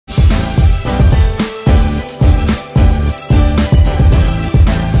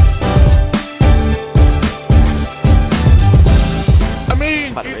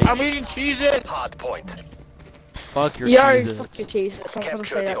I'm eating cheeses. Hardpoint. Fuck your Yo, cheeses. fuck your cheese. I was gonna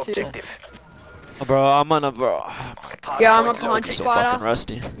say that too. Objective. Bro, I'm on a bro. Yeah, I'm up behind you, So fucking Spider.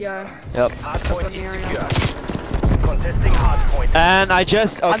 rusty. Yo. Yep. Hardpoint is secure. Contesting hardpoint. And I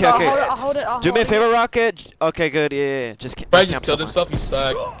just okay. I'll hold it. Do me a favor, Rocket. Okay, good. Yeah. Just. Bro, just killed himself. You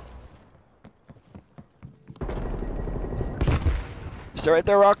suck. Stay right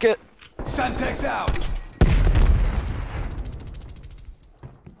there, Rocket. Suntex out.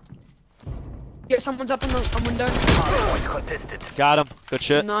 Yeah, someone's up on the window. Hardpoint contested. Got him. Good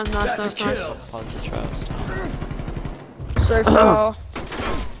shit. Nice. Positive trust. So far.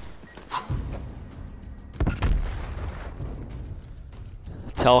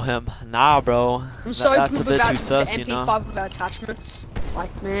 Tell him, nah, bro. I'm so That's a good bit about too sus, the you know. MP5 without attachments.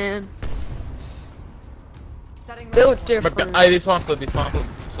 Like, man. Built different. They spawn flip,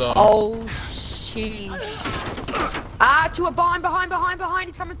 so. Oh, sheesh. Ah, to a behind.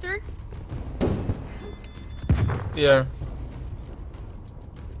 He's coming through. Yeah.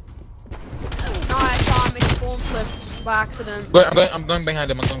 Nice, it's spawn flipped by accident. I'm going behind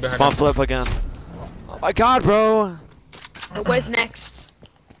him. Spawn flip again. Oh my god, bro. Where's next?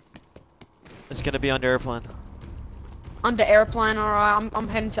 It's gonna be under airplane. Under airplane, alright. I'm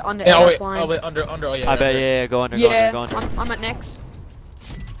heading to under Yeah, airplane. wait, under, oh yeah. I bet, yeah, go under, Yeah, go under. I'm at next.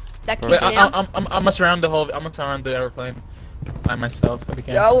 That Wait, kid's down. I'm gonna surround the airplane by myself if we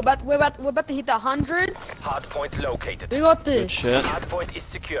can. Yo, we're about to hit the 100. Hardpoint located. We got Good this. shit. Hardpoint is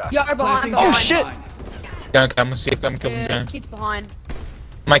secure. Yo, behind. Oh shit! Yeah, okay, I'm gonna see if I'm coming Yeah, down. kid's behind.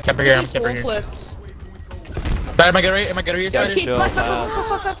 My camper here, I'm He's camper spawn here. flips. Am I getting ready? Yo, kid's Yo,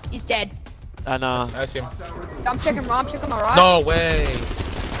 left. He's dead. I know. I see him. I'm checking my right. No way.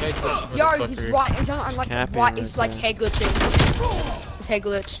 Yo, he's right. He's on like Camping right. He's right like there. hair glitching. His hair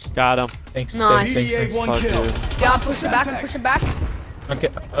glitched. Got him. Thanks. Nice. Thanks. One Fuck, kill. dude. Yeah, I'm pushing back. Okay,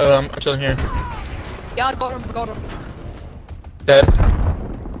 I'm chilling here. Yeah, I got him. Dead.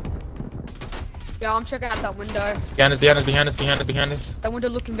 Yeah, I'm checking out that window. Behind us. That window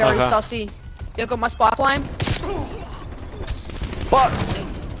looking very Okay. sussy. You got my spy plane? Fuck!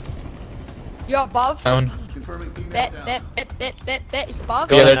 You're above? Down. Bet. He's above?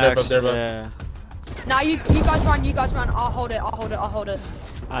 Go. Yeah, Go they're next, above. yeah. Nah, you guys run. I'll hold it.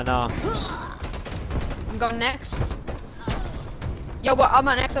 I know. I'm going next. Yo, what? I'm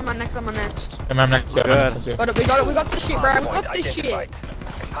on next. I'm next. Good. We got this shit, bro. We got this shit.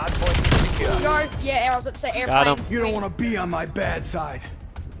 Hardpoint is secure. Yo, yeah, I was about to say Got airplane. him. You don't want to be on my bad side.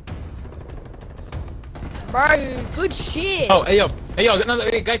 Bro, good shit. Oh, hey yo, another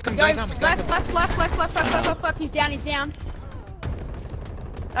guy come Yo, down. left. He's down.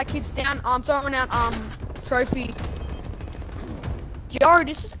 That kid's down. I'm throwing out trophy. Yo,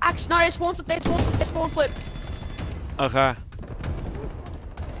 this is actually no. They spawn flipped. Okay.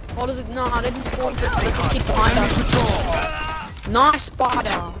 Or does it? No, they didn't spawn flip. There's a kid behind us. Nice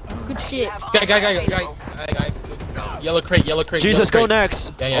spider. Good shit. Guy. Yellow crate. Jesus, yellow go crate.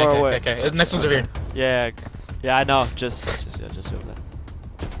 next. Yeah, Or away. okay. The next one's over here. Yeah, I know. Just over there.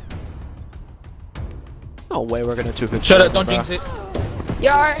 No way we're gonna 250. Shut up, don't jinx it. Yo,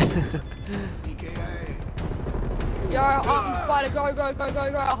 spider, go.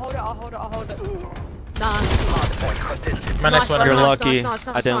 I'll hold it. Nah. Hardpoint contested. My next one. You're Nice, lucky. nice.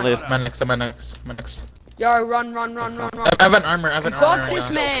 I didn't live. My next. Yo, run. I have an armor. Got this,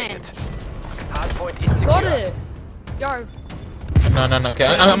 man. Hardpoint is secure. Got it. Yo. No. Okay,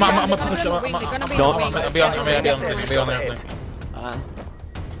 I'm gonna push him. They're gonna be on the airplane.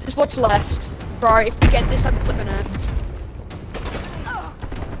 Just watch left. Bro, if we get this, I'm clipping it.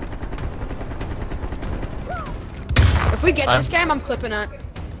 If we get this game, I'm clipping it.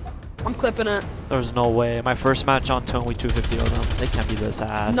 There's no way. My first match on Tone, we 250 on them. They can't be this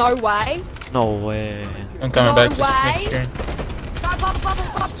ass. No way. No way. I'm coming No back just to make way. sure. Go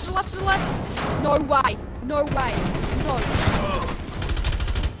up, to the left. No way. No.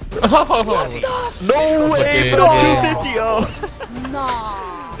 Oh, No way, Okay. bro. No. 250, Nah.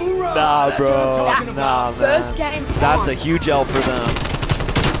 Nah, bro. That Nah, first man. game. That's a won. huge L for them.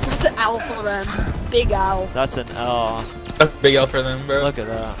 That's an L for them. Big L. That's an L. Big L for them, bro. Look at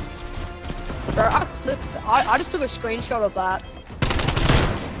that. Bro, I just took a screenshot of that.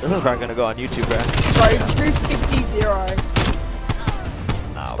 This is probably gonna go on YouTube, bro. Bro, 250-0.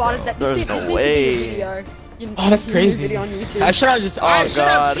 Nah, Spotted bro. that. There's This no needs to be a way. video. Oh, that's crazy. Video on YouTube. I should have just. Oh,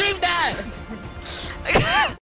 God. streamed that.